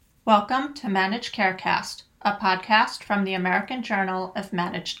Welcome to Managed Carecast, a podcast from the American Journal of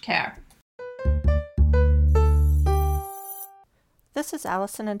Managed Care. This is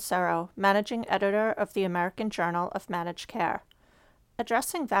Allison Insero, Managing Editor of the American Journal of Managed Care.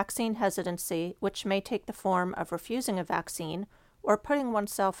 Addressing vaccine hesitancy, which may take the form of refusing a vaccine or putting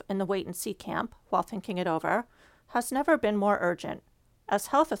oneself in the wait-and-see camp while thinking it over, has never been more urgent, as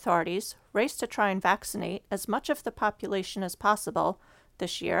health authorities race to try and vaccinate as much of the population as possible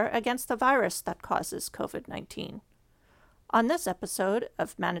this year against the virus that causes COVID-19. On this episode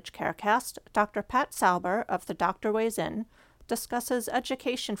of Managed Carecast, Dr. Pat Sauber of The Doctor Weighs In discusses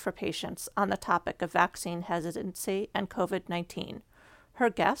education for patients on the topic of vaccine hesitancy and COVID-19.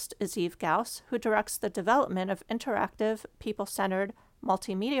 Her guest is Eve Gauss, who directs the development of interactive, people-centered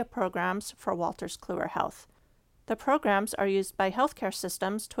multimedia programs for Wolters Kluwer Health. The programs are used by healthcare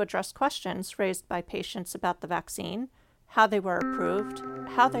systems to address questions raised by patients about the vaccine, how they were approved,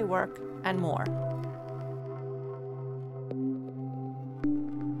 how they work, and more.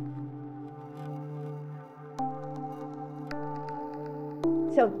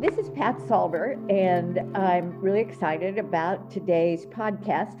 So this is Pat Sauber, and I'm really excited about today's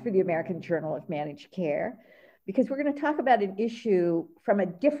podcast for the American Journal of Managed Care, because we're going to talk about an issue from a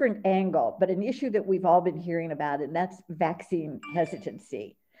different angle, but an issue that we've all been hearing about, and that's vaccine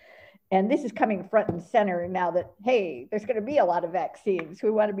hesitancy. And this is coming front and center now that, hey, there's going to be a lot of vaccines. We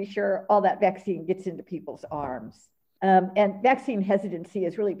want to be sure all that vaccine gets into people's arms. And vaccine hesitancy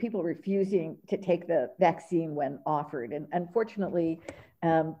is really people refusing to take the vaccine when offered. And unfortunately,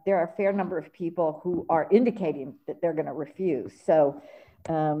 there are a fair number of people who are indicating that they're going to refuse. So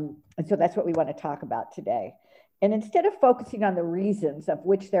that's what we want to talk about today. And instead of focusing on the reasons, of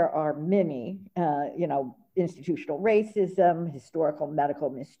which there are many, institutional racism, historical medical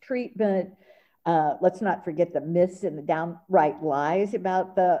mistreatment, let's not forget the myths and the downright lies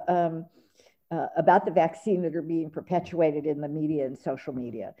about the vaccine that are being perpetuated in the media and social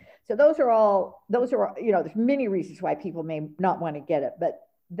media. So those are, there's many reasons why people may not want to get it, but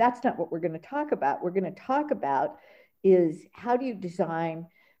that's not what we're going to talk about. We're going to talk about is how do you design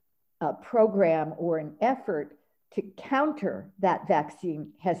a program or an effort to counter that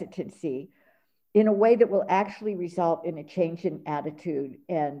vaccine hesitancy in a way that will actually result in a change in attitude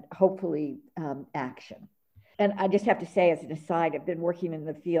and hopefully action. And I just have to say, as an aside, I've been working in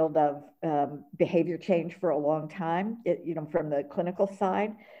the field of behavior change for a long time, from the clinical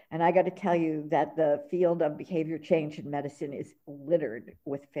side. And I got to tell you that the field of behavior change in medicine is littered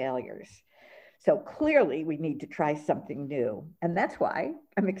with failures. So clearly we need to try something new. And that's why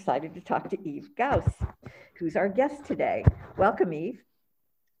I'm excited to talk to Eve Gauss, who's our guest today. Welcome, Eve.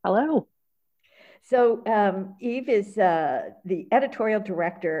 Hello. So Eve is the editorial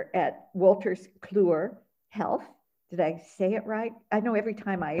director at Wolters Kluwer Health. Did I say it right? I know every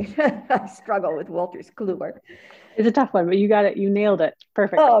time I struggle with Wolters Kluwer. It's a tough one, but you got it. You nailed it.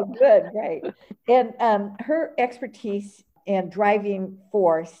 Perfect. Oh, good, great. And her expertise and driving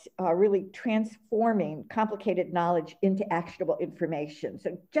force are really transforming complicated knowledge into actionable information.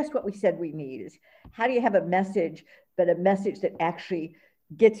 So just what we said we need is, how do you have a message, but a message that actually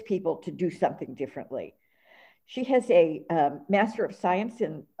gets people to do something differently? She has a Master of Science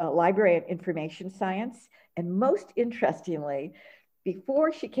in Library and Information Science. And most interestingly,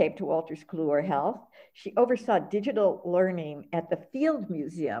 before she came to Wolters Kluwer Health, she oversaw digital learning at the Field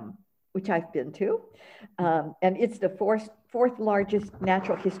Museum, which I've been to. And it's the fourth largest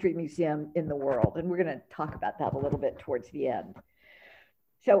natural history museum in the world. And we're going to talk about that a little bit towards the end.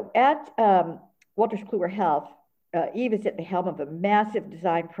 So at Wolters Kluwer Health, Eve is at the helm of a massive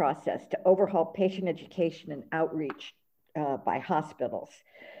design process to overhaul patient education and outreach by hospitals.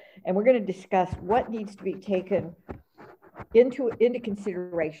 And we're going to discuss what needs to be taken into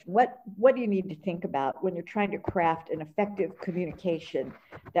consideration. What do you need to think about when you're trying to craft an effective communication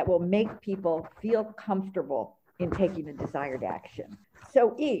that will make people feel comfortable in taking a desired action?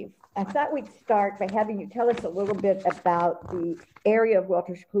 So Eve, I thought we'd start by having you tell us a little bit about the area of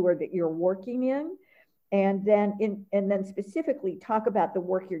Wolters Kluwer that you're working in, and then specifically talk about the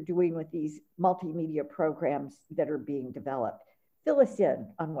work you're doing with these multimedia programs that are being developed. Fill us in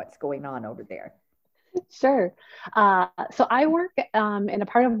on what's going on over there. Sure. So I work in a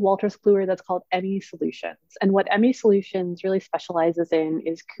part of Wolters Kluwer that's called ME Solutions. And what ME Solutions really specializes in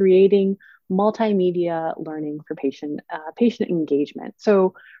is creating multimedia learning for patient engagement.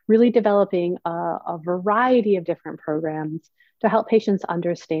 So really developing a variety of different programs to help patients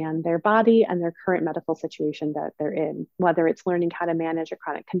understand their body and their current medical situation that they're in, whether it's learning how to manage a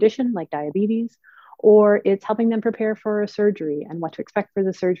chronic condition like diabetes, or it's helping them prepare for a surgery and what to expect for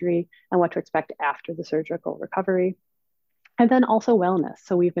the surgery and what to expect after the surgical recovery. And then also wellness.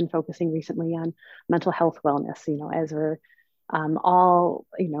 So we've been focusing recently on mental health wellness, as we're all,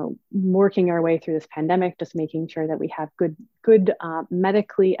 working our way through this pandemic, just making sure that we have good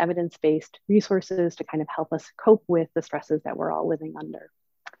medically evidence-based resources to kind of help us cope with the stresses that we're all living under.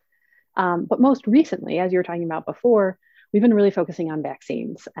 But most recently, as you were talking about before, we've been really focusing on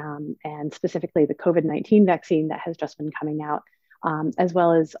vaccines, and specifically the COVID-19 vaccine that has just been coming out, as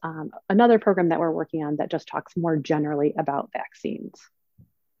well as another program that we're working on that just talks more generally about vaccines.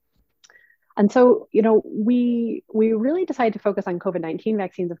 And so, we really decided to focus on COVID-19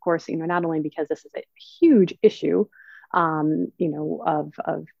 vaccines, of course, not only because this is a huge issue,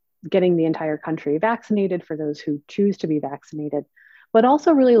 of getting the entire country vaccinated for those who choose to be vaccinated, but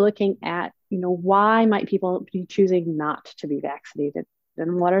also really looking at, why might people be choosing not to be vaccinated?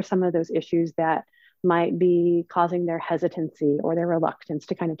 And what are some of those issues that might be causing their hesitancy or their reluctance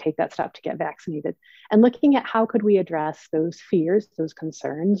to kind of take that step to get vaccinated? And looking at how could we address those fears, those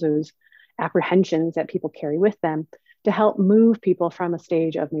concerns, those apprehensions that people carry with them to help move people from a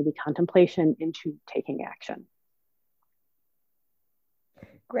stage of maybe contemplation into taking action.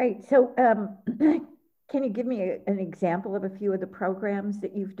 Great. So can you give me an example of a few of the programs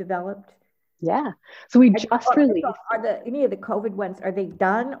that you've developed? Yeah. So we just released. Are any of the COVID ones, are they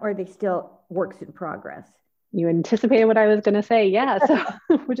done or are they still works in progress? You anticipated what I was going to say. Yeah.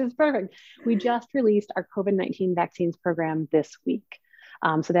 So, which is perfect. We just released our COVID-19 vaccines program this week.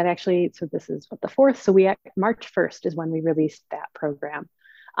 So this is what, the 4th. So March 1st is when we released that program.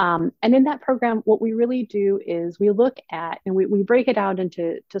 And in that program, what we really do is we look at, and we break it out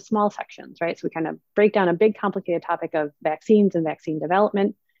into small sections, right? So we kind of break down a big complicated topic of vaccines and vaccine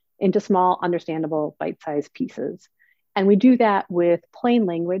development into small, understandable, bite-sized pieces. And we do that with plain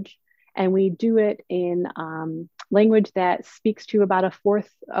language, and we do it in language that speaks to about a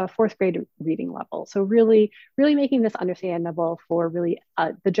fourth grade reading level. So really making this understandable for really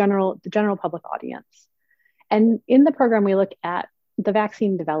the general public audience. And in the program, we look at the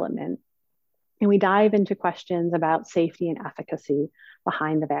vaccine development, and we dive into questions about safety and efficacy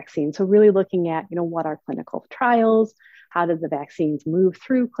behind the vaccine. So really looking at, what are clinical trials? How did the vaccines move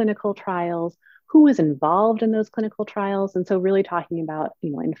through clinical trials? Who was involved in those clinical trials? And so really talking about,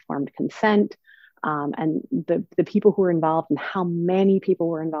 informed consent, and the people who were involved and how many people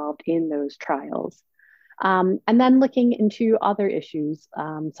were involved in those trials. And then looking into other issues,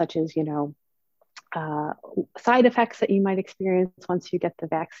 such as, side effects that you might experience once you get the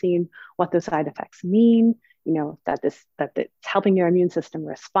vaccine, what those side effects mean, that it's helping your immune system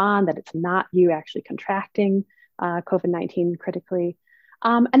respond, that it's not you actually contracting COVID-19 critically.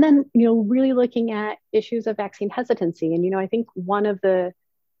 And then, really looking at issues of vaccine hesitancy. And, I think one of the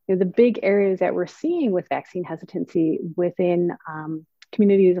big areas that we're seeing with vaccine hesitancy within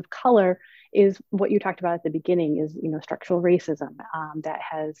communities of color is what you talked about at the beginning, is structural racism that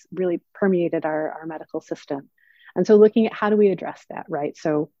has really permeated our medical system. And so looking at how do we address that, right?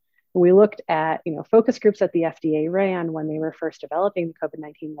 So we looked at focus groups that the FDA ran when they were first developing the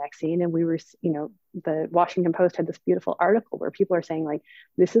COVID-19 vaccine, and we were the Washington Post had this beautiful article where people are saying, like,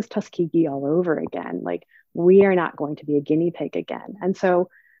 this is Tuskegee all over again. Like, we are not going to be a guinea pig again. And so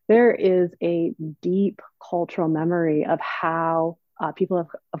there is a deep cultural memory of how people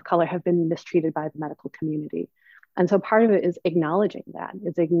of color have been mistreated by the medical community. And so part of it is acknowledging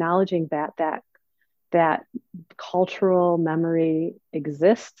that cultural memory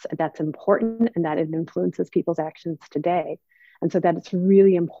exists, that's important, and that it influences people's actions today. And so that it's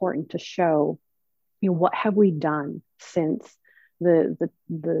really important to show, what have we done since the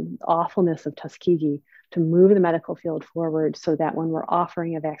awfulness of Tuskegee to move the medical field forward, so that when we're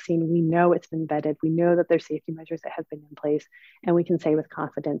offering a vaccine, we know it's been vetted, we know that there's safety measures that have been in place, and we can say with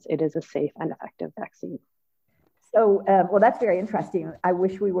confidence it is a safe and effective vaccine. So, well, that's very interesting. I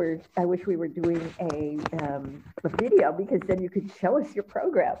wish we were doing a video, because then you could show us your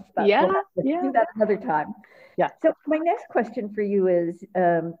program. But we'll have to do that another time. Yeah. So my next question for you is,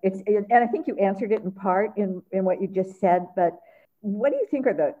 and I think you answered it in part in what you just said, but what do you think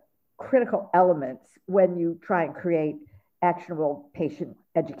are the critical elements when you try and create actionable patient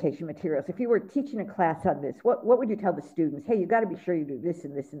education materials? If you were teaching a class on this, what would you tell the students? Hey, you got to be sure you do this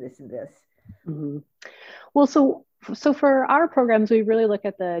and this and this and this. Mm-hmm. Well, so for our programs, we really look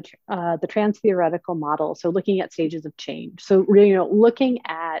at the trans-theoretical model. So looking at stages of change. So really, looking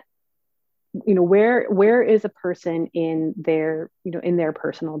at, where is a person in their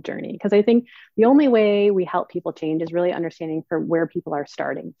personal journey? Because I think the only way we help people change is really understanding from where people are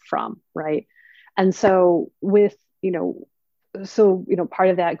starting from, right? And so part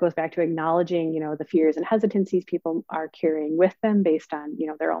of that goes back to acknowledging, the fears and hesitancies people are carrying with them based on,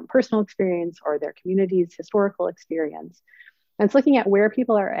 their own personal experience or their community's historical experience. And it's looking at where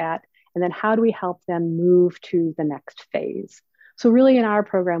people are at, and then how do we help them move to the next phase. So really in our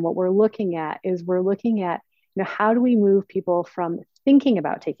program, what we're looking at, how do we move people from thinking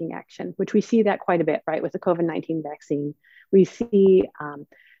about taking action, which we see that quite a bit, right? With the COVID-19 vaccine, we see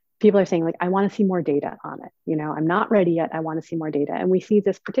people are saying, like, I want to see more data on it. I'm not ready yet. I want to see more data. And we see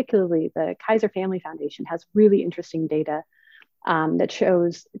this particularly, the Kaiser Family Foundation has really interesting data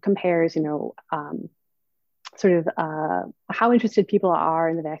that compares, how interested people are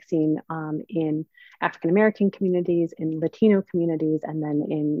in the vaccine in African-American communities, in Latino communities, and then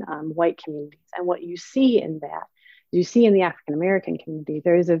in white communities. And what you see in that, you see in the African-American community,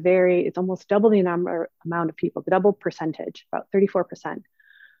 there is it's almost double the amount of people, the double percentage, about 34%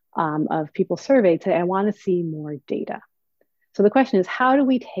 of people surveyed say, I want to see more data. So the question is, how do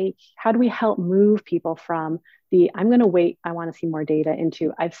we help move people from I'm going to wait, I want to see more data,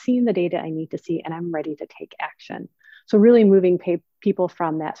 into I've seen the data I need to see and I'm ready to take action. So really moving people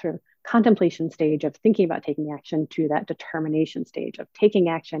from that sort of contemplation stage of thinking about taking action to that determination stage of taking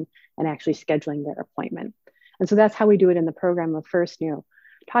action and actually scheduling their appointment. And so that's how we do it in the program of first,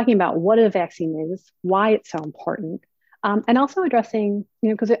 talking about what a vaccine is, why it's so important, and also addressing,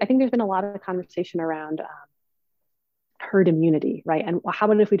 because I think there's been a lot of conversation around herd immunity, right? And how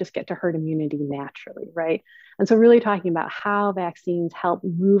about if we just get to herd immunity naturally, right? And so really talking about how vaccines help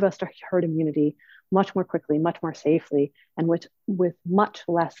move us to herd immunity much more quickly, much more safely, and with much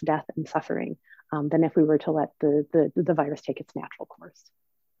less death and suffering than if we were to let the virus take its natural course.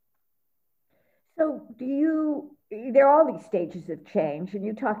 So there are all these stages of change, and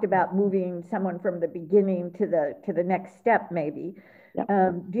you talked about moving someone from the beginning to the next step, maybe. Yep.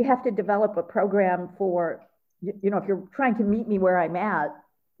 Do you have to develop a program for, if you're trying to meet me where I'm at,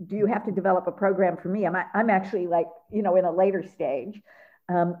 do you have to develop a program for me? I'm actually in a later stage,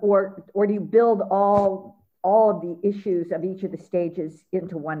 or do you build all of the issues of each of the stages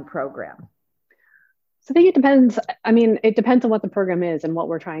into one program? So I think it depends. It depends on what the program is and what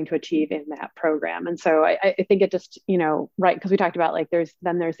we're trying to achieve in that program. And so I think it just, right, because we talked about there's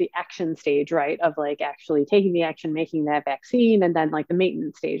the action stage, right, of actually taking the action, making that vaccine, and then the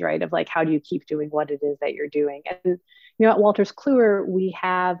maintenance stage, right, of how do you keep doing what it is that you're doing. And, at Wolters Kluwer, we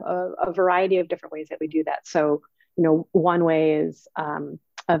have a variety of different ways that we do that. So, one way is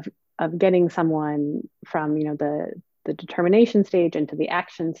of getting someone from, the determination stage into the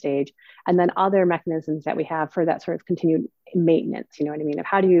action stage, and then other mechanisms that we have for that sort of continued maintenance. You know what I mean? Of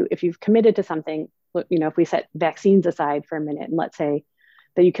if you've committed to something, if we set vaccines aside for a minute, and let's say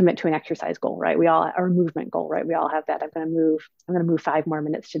that you commit to an exercise goal, right? Or a movement goal, right? We all have that. I'm going to move 5 more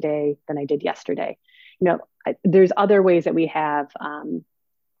minutes today than I did yesterday. There's other ways that we have,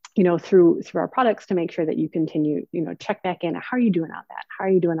 through our products to make sure that you continue, check back in. How are you doing on that? How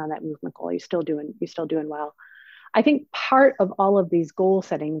are you doing on that movement goal? Are you still doing well? I think part of all of these goal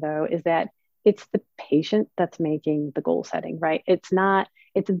setting, though, is that it's the patient that's making the goal setting, right? It's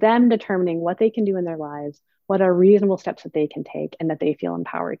them determining what they can do in their lives, what are reasonable steps that they can take and that they feel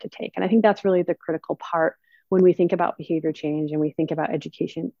empowered to take. And I think that's really the critical part when we think about behavior change and we think about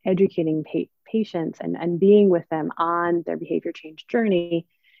educating patients and being with them on their behavior change journey,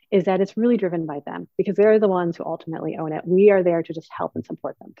 is that it's really driven by them because they're the ones who ultimately own it. We are there to just help and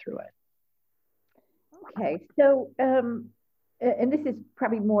support them through it. Okay, so, and this is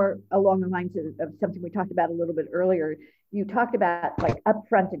probably more along the lines of something we talked about a little bit earlier. You talked about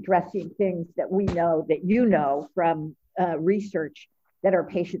upfront addressing things that we know, that from research that are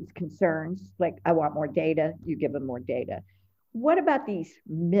patients' concerns, like I want more data, you give them more data. What about these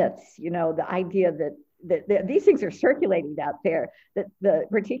myths, the idea that these things are circulating out there, that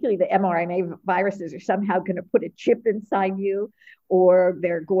particularly the mRNA viruses are somehow going to put a chip inside you, or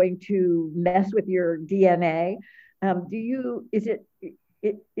they're going to mess with your DNA. Is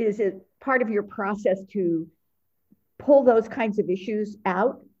it part of your process to pull those kinds of issues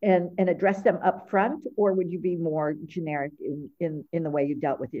out and address them up front, or would you be more generic in the way you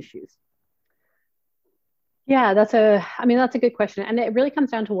dealt with issues? Yeah, that's a good question. And it really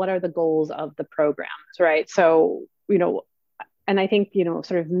comes down to what are the goals of the programs, right? So, and I think,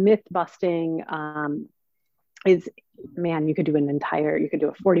 sort of myth busting is, man, you could do a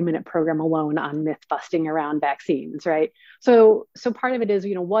 40-minute program alone on myth busting around vaccines, right? So part of it is,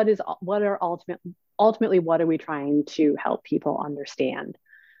 ultimately, what are we trying to help people understand?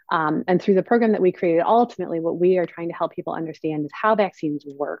 And through the program that we created, ultimately, what we are trying to help people understand is how vaccines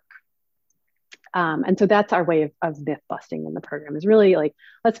work. And so that's our way of myth busting in the program, is really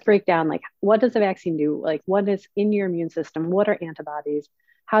let's break down, what does the vaccine do? What is in your immune system? What are antibodies?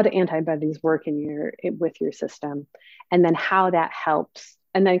 How do antibodies work with your system? And then how that helps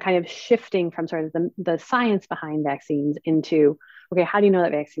and then kind of shifting from sort of the science behind vaccines into, okay, how do you know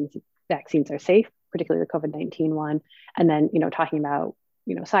that vaccines are safe, particularly the COVID-19 one, and then, talking about,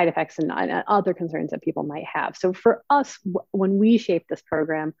 side effects and other concerns that people might have. So for us, when we shaped this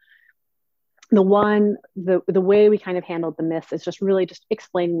program, the way we kind of handled the myths is just really just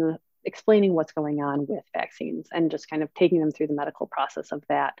explaining what's going on with vaccines and just kind of taking them through the medical process of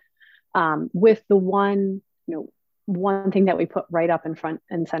that. With the one thing that we put right up in front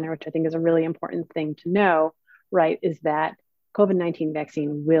and center, which I think is a really important thing to know, right, is that COVID-19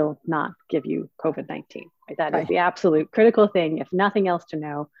 vaccine will not give you COVID-19. Right? That is the absolute critical thing. If nothing else to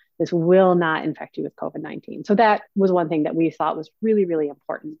know, this will not infect you with COVID-19. So that was one thing that we thought was really, really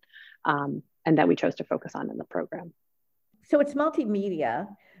important, and that we chose to focus on in the program. So it's multimedia.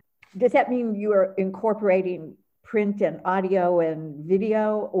 Does that mean you are incorporating print and audio and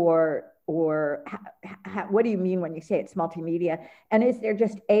video, or what do you mean when you say it's multimedia? And is there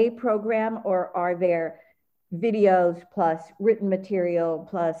just a program, or are there videos plus written material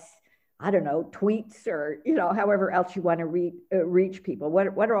plus, I don't know, tweets, or however else you want to reach people? What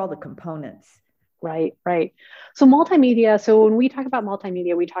are all the components? Right. So multimedia. So when we talk about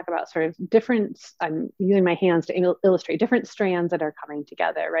multimedia, we talk about sort of different, I'm using my hands to illustrate different strands that are coming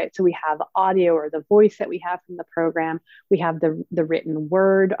together, right? So we have audio, or the voice that we have from the program. We have the written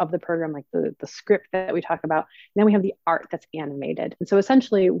word of the program, like the script that we talk about. And then we have the art that's animated. And so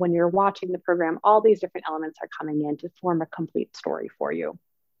essentially, when you're watching the program, all these different elements are coming in to form a complete story for you.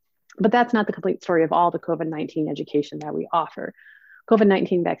 But that's not the complete story of all the COVID-19 education that we offer.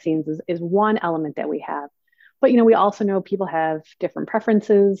 COVID-19 vaccines is one element that we have. But, we also know people have different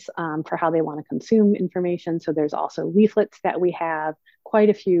preferences for how they want to consume information. So there's also leaflets that we have, quite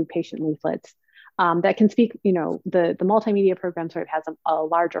a few patient leaflets that can speak, the multimedia program sort of has a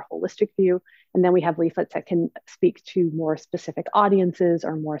larger holistic view. And then we have leaflets that can speak to more specific audiences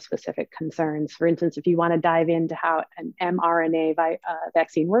or more specific concerns. For instance, if you want to dive into how an mRNA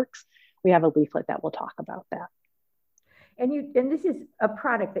vaccine works, we have a leaflet that will talk about that. And this is a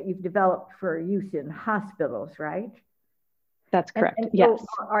product that you've developed for use in hospitals, right? That's correct. And yes. So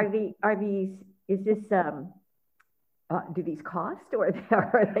are these? Is this? Do these cost, or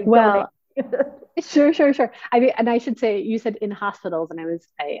are they? Well, sure. I mean, and I should say, you said in hospitals, and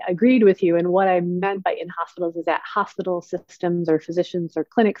I agreed with you. And what I meant by in hospitals is that hospital systems or physicians or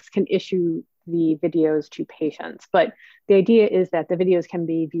clinics can issue the videos to patients. But the idea is that the videos can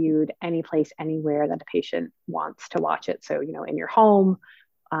be viewed any place, anywhere that a patient wants to watch it. So, in your home,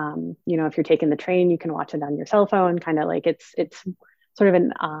 if you're taking the train, you can watch it on your cell phone, kind of like it's sort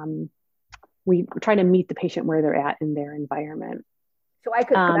of we try to meet the patient where they're at in their environment. So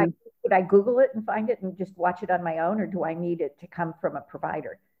could I Google it and find it and just watch it on my own, or do I need it to come from a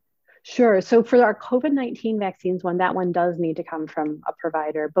provider? Sure. So for our COVID-19 vaccines that one does need to come from a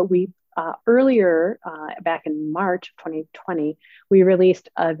provider. But we earlier, back in March of 2020, we released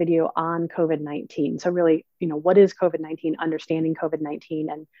a video on COVID-19. So really, what is COVID-19, understanding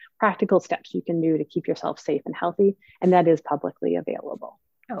COVID-19, and practical steps you can do to keep yourself safe and healthy. And that is publicly available.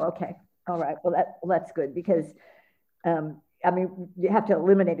 Oh, okay. All right. Well, that's good, because you have to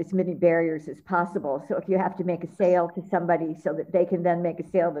eliminate as many barriers as possible. So if you have to make a sale to somebody so that they can then make a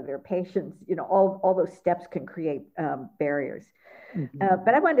sale to their patients, all those steps can create barriers. Mm-hmm.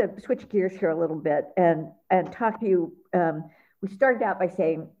 But I wanted to switch gears here a little bit and talk to you. We started out by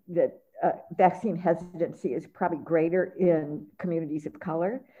saying that vaccine hesitancy is probably greater in communities of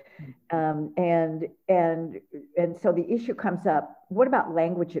color. And so the issue comes up, what about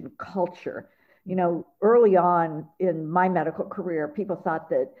language and culture? Early on in my medical career, people thought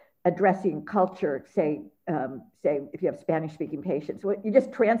that addressing culture, say if you have Spanish-speaking patients, you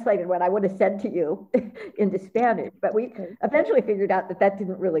just translated what I would have said to you into Spanish. But we eventually figured out that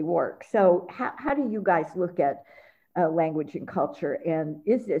didn't really work. So how do you guys look at language and culture? And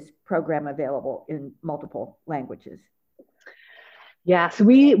is this program available in multiple languages? Yeah, so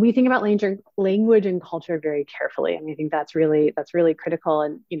we think about language and culture very carefully. I think that's really critical.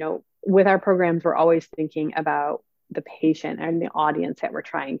 And with our programs, we're always thinking about the patient and the audience that we're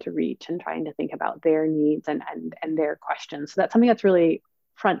trying to reach, and trying to think about their needs and their questions. So that's something that's really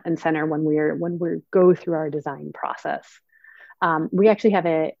front and center when we go through our design process. We actually have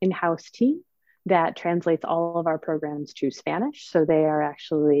an in-house team that translates all of our programs to Spanish. So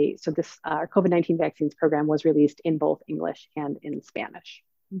this our COVID-19 vaccines program was released in both English and in Spanish.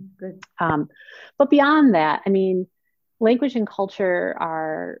 Good. But beyond that, language and culture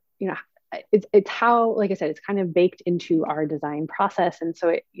are, it's how, like I said, it's kind of baked into our design process. And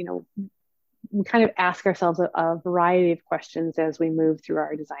so we kind of ask ourselves a variety of questions as we move through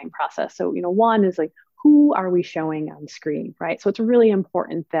our design process. So, one is like, who are we showing on screen, right? So it's really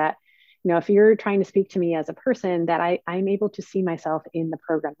important that, if you're trying to speak to me as a person, that I'm able to see myself in the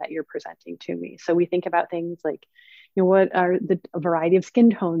program that you're presenting to me. So we think about things like, what are the variety of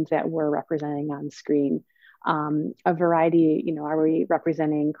skin tones that we're representing on screen? A variety, are we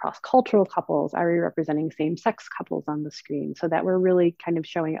representing cross-cultural couples? Are we representing same-sex couples on the screen? So that we're really kind of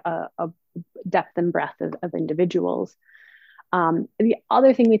showing a depth and breadth of individuals. The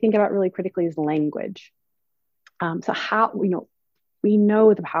other thing we think about really critically is language. So how, we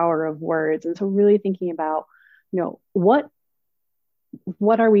know the power of words. And so really thinking about, what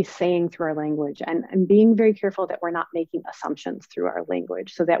are we saying through our language, and being very careful that we're not making assumptions through our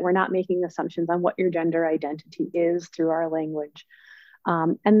language, so that we're not making assumptions on what your gender identity is through our language.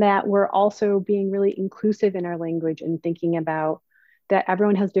 And that we're also being really inclusive in our language and thinking about that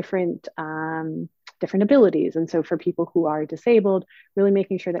everyone has different abilities. And so for people who are disabled, really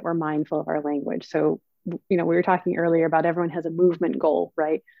making sure that we're mindful of our language. So, we were talking earlier about everyone has a movement goal,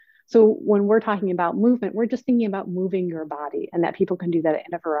 right? So when we're talking about movement, we're just thinking about moving your body, and that people can do that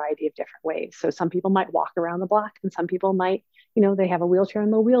in a variety of different ways. So some people might walk around the block, and some people might, they have a wheelchair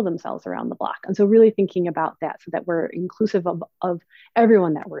and they'll wheel themselves around the block. And so really thinking about that so that we're inclusive of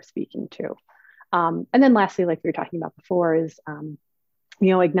everyone that we're speaking to. And then lastly, like we were talking about before, is,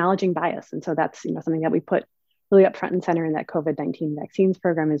 acknowledging bias. And so that's, something that we put really up front and center in that COVID-19 vaccines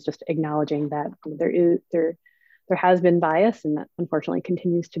program, is just acknowledging that there has been bias, and that unfortunately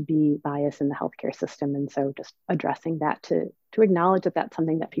continues to be bias in the healthcare system. And so just addressing that to acknowledge that that's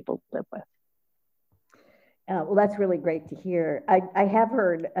something that people live with. Well, that's really great to hear. I have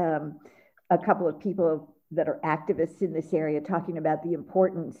heard a couple of people that are activists in this area talking about the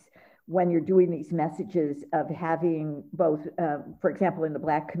importance, when you're doing these messages, of having both, for example, in the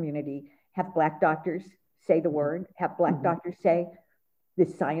Black community, have Black doctors say the word, have Black doctors say,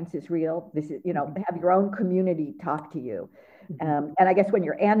 this science is real. This is, have your own community talk to you. And I guess when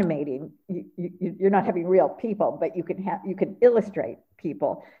you're animating, you're not having real people, but you can illustrate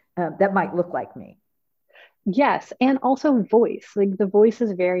people that might look like me. Yes, and also voice. Like, the voice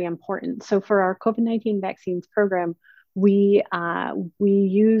is very important. So for our COVID-19 vaccines program, we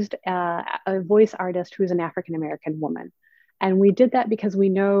used a voice artist who's an African-American woman. And we did that because we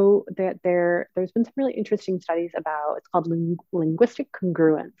know that there's been some really interesting studies about, it's called linguistic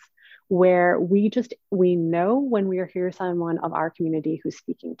congruence, where we know when we hear someone of our community who's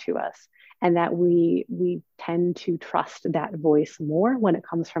speaking to us, and that we tend to trust that voice more when it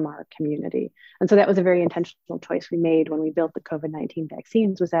comes from our community. And so that was a very intentional choice we made when we built the COVID-19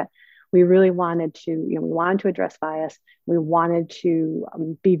 vaccines, was that we really wanted to address bias. We wanted to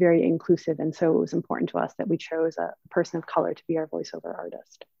be very inclusive. And so it was important to us that we chose a person of color to be our voiceover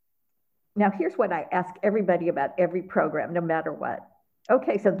artist. Now, here's what I ask everybody about every program, no matter what.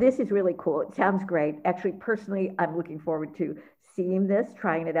 Okay, so this is really cool. It sounds great. Actually, personally, I'm looking forward to seeing this,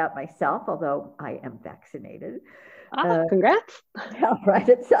 trying it out myself, although I am vaccinated. Congrats. Yeah, right.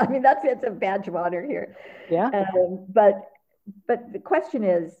 It's a badge of honor here. Yeah. But the question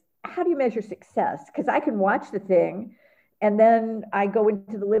is, how do you measure success? Because I can watch the thing, and then I go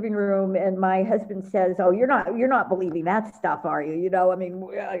into the living room, and my husband says, "Oh, you're not believing that stuff, are you?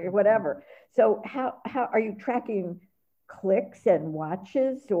 Whatever." So how are you tracking clicks and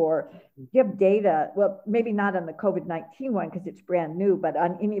watches, or do you have data? Well, maybe not on the COVID-19 one because it's brand new, but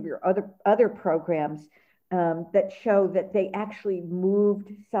on any of your other programs that show that they actually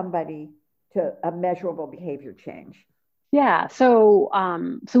moved somebody to a measurable behavior change. Yeah, so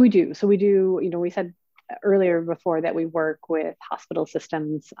we do. We said earlier before that we work with hospital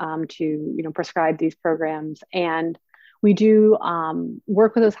systems to prescribe these programs, and we do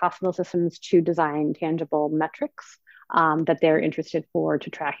work with those hospital systems to design tangible metrics that they're interested to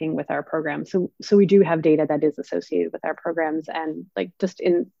tracking with our program. So we do have data that is associated with our programs, and like just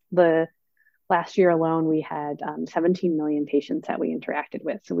in the last year alone, we had 17 million patients that we interacted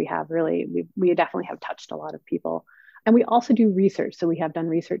with. So we definitely have touched a lot of people. And we also do research. So we have done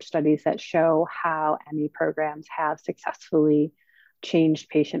research studies that show how ME programs have successfully changed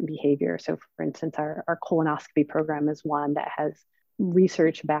patient behavior. So for instance, our colonoscopy program is one that has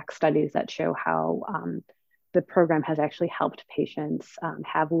research-backed studies that show how the program has actually helped patients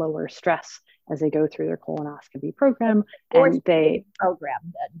have lower stress as they go through their colonoscopy program. Your specific program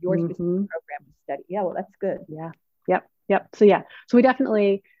study. Yeah, well, that's good. Yeah. Yep. So we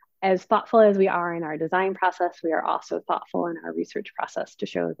definitely, as thoughtful as we are in our design process, we are also thoughtful in our research process to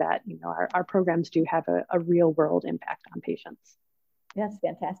show that our programs do have a real world impact on patients. That's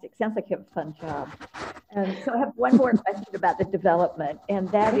fantastic. Sounds like you have a fun job. So I have one more question about the development, and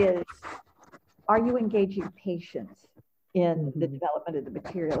that is, are you engaging patients in the development of the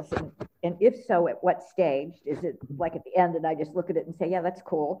materials? And if so, at what stage? Is it like at the end and I just look at it and say, yeah, that's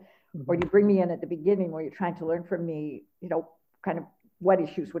cool? Or do you bring me in at the beginning where you're trying to learn from me, kind of what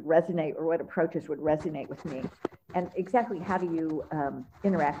issues would resonate or what approaches would resonate with me? And exactly how do you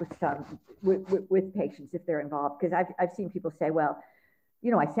interact with patients if they're involved? Because I've seen people say, well,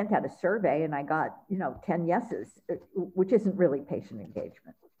 I sent out a survey and I got, 10 yeses, which isn't really patient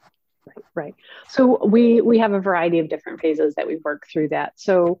engagement. Right. So we have a variety of different phases that we work through that.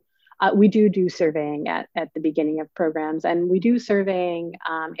 So we do surveying at the beginning of programs, and we do surveying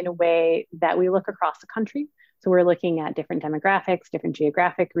in a way that we look across the country. So we're looking at different demographics, different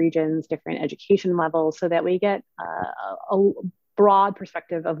geographic regions, different education levels, so that we get a broad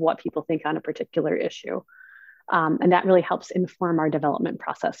perspective of what people think on a particular issue. And that really helps inform our development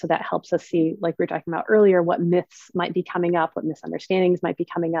process. So that helps us see, like we were talking about earlier, what myths might be coming up, what misunderstandings might be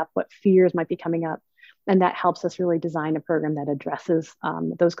coming up, what fears might be coming up. And that helps us really design a program that addresses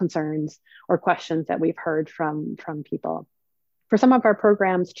those concerns or questions that we've heard from people. For some of our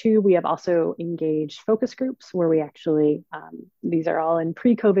programs too, we have also engaged focus groups where we actually, these are all in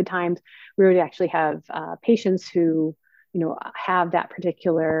pre-COVID times, we would actually have patients who have that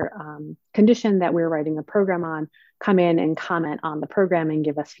particular condition that we're writing a program on, come in and comment on the program and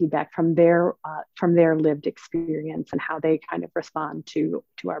give us feedback from their lived experience and how they kind of respond to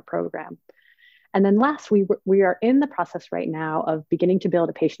our program. And then last, we are in the process right now of beginning to build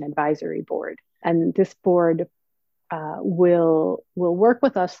a patient advisory board. And this board will work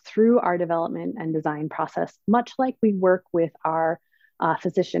with us through our development and design process, much like we work with our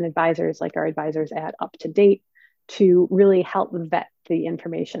physician advisors, like our advisors at UpToDate, to really help vet the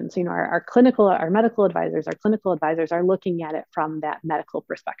information. So, our medical advisors, our clinical advisors are looking at it from that medical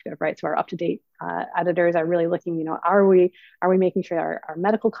perspective, right? So our UpToDate editors are really looking, are we making sure our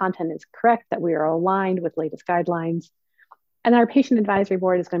medical content is correct, that we are aligned with latest guidelines? And our patient advisory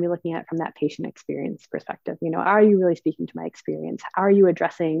board is going to be looking at it from that patient experience perspective. Are you really speaking to my experience? Are you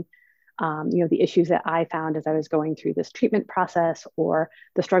addressing the issues that I found as I was going through this treatment process, or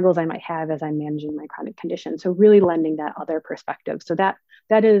the struggles I might have as I'm managing my chronic condition? So really lending that other perspective. So that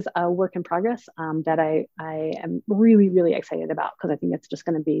is a work in progress that I am really, really excited about, because I think it's just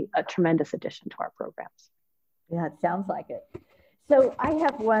going to be a tremendous addition to our programs. Yeah, it sounds like it. So I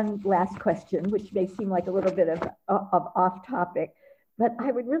have one last question, which may seem like a little bit of off topic, but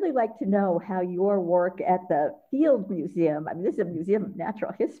I would really like to know how your work at the Field Museum, this is a museum of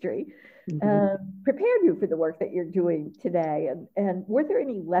natural history, prepared you for the work that you're doing today. And were there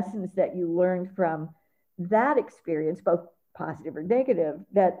any lessons that you learned from that experience, both positive or negative,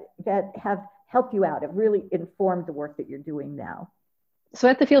 that have helped you out, have really informed the work that you're doing now? So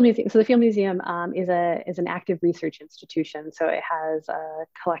at the Field Museum, the Field Museum is an active research institution. So it has a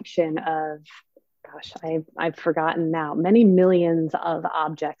collection of, I've forgotten now, many millions of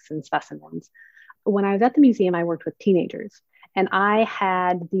objects and specimens. When I was at the museum, I worked with teenagers, and I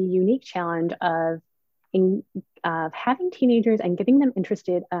had the unique challenge of having teenagers and getting them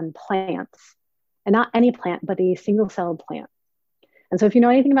interested in plants, and not any plant, but a single-celled plant. And so if you know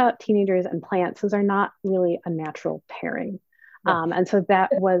anything about teenagers and plants, those are not really a natural pairing. And so that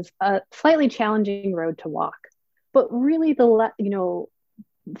was a slightly challenging road to walk. But really,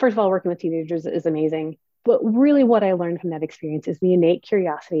 first of all, working with teenagers is amazing. But really what I learned from that experience is the innate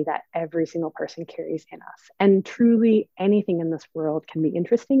curiosity that every single person carries in us. And truly anything in this world can be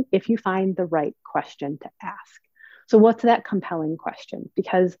interesting if you find the right question to ask. So what's that compelling question?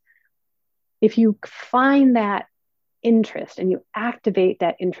 Because if you find that interest and you activate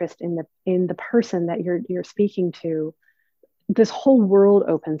that interest in the person that you're speaking to, this whole world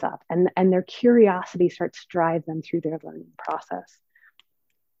opens up, and their curiosity starts to drive them through their learning process.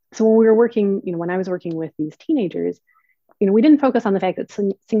 So when I was working with these teenagers, we didn't focus on the fact that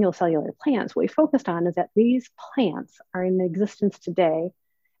single cellular plants. What we focused on is that these plants are in existence today,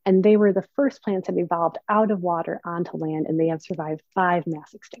 and they were the first plants that evolved out of water onto land, and they have survived 5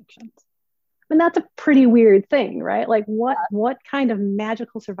 mass extinctions. And that's a pretty weird thing, right? Like what kind of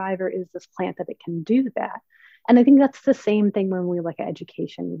magical survivor is this plant that it can do that? And I think that's the same thing when we look at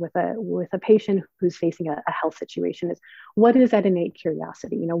education with a patient who's facing a health situation. Is what is that innate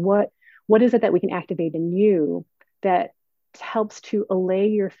curiosity? What is it that we can activate in you that helps to allay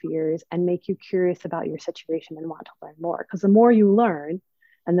your fears and make you curious about your situation and want to learn more? Because the more you learn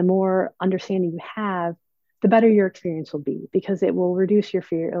and the more understanding you have, the better your experience will be, because it will reduce your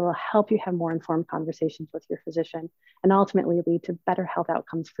fear. It will help you have more informed conversations with your physician, and ultimately lead to better health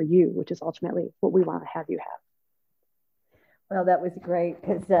outcomes for you, which is ultimately what we want to have you have. Well, that was great,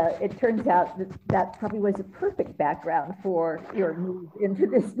 because it turns out that probably was a perfect background for your move into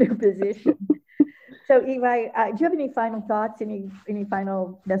this new position. So, Eli, do you have any final thoughts, any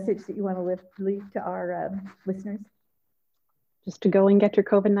final message that you want to leave to our listeners? Just to go and get your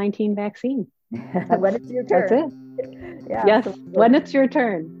COVID-19 vaccine. When it's your turn. That's it. Yeah, yes, absolutely. When it's your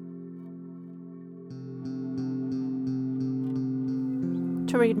turn.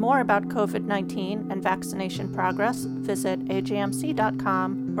 To read more about COVID-19 and vaccination progress, visit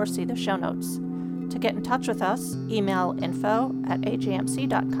ajmc.com or see the show notes. To get in touch with us, email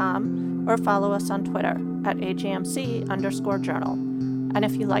info@ajmc.com or follow us on Twitter @ajmc_journal. And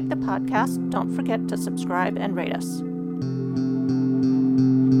if you like the podcast, don't forget to subscribe and rate us.